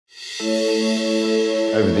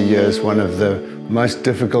Over the years, one of the most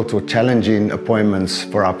difficult or challenging appointments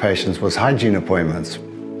for our patients was hygiene appointments,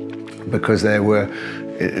 because they were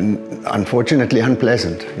unfortunately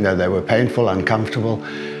unpleasant. You know, they were painful, uncomfortable,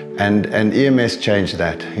 and EMS changed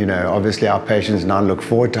that. You know, obviously our patients now look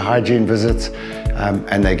forward to hygiene visits,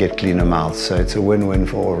 and they get cleaner mouths, so it's a win-win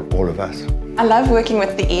for all of us. I love working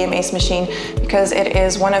with the EMS machine because it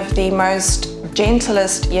is one of the most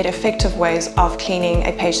gentlest yet effective ways of cleaning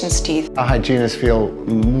a patient's teeth. Our hygienists feel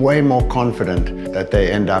way more confident that they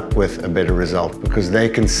end up with a better result, because they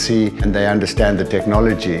can see and they understand the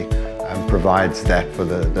technology provides that for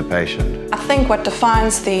the patient. I think what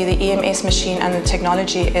defines the EMS machine and the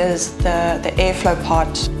technology is the airflow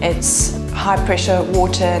part. It's high pressure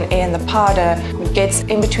water and air in the powder. It gets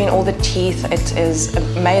in between all the teeth. It is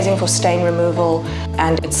amazing for stain removal,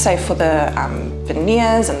 and it's safe for the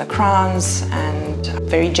veneers and the crowns, and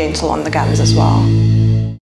very gentle on the gums as well.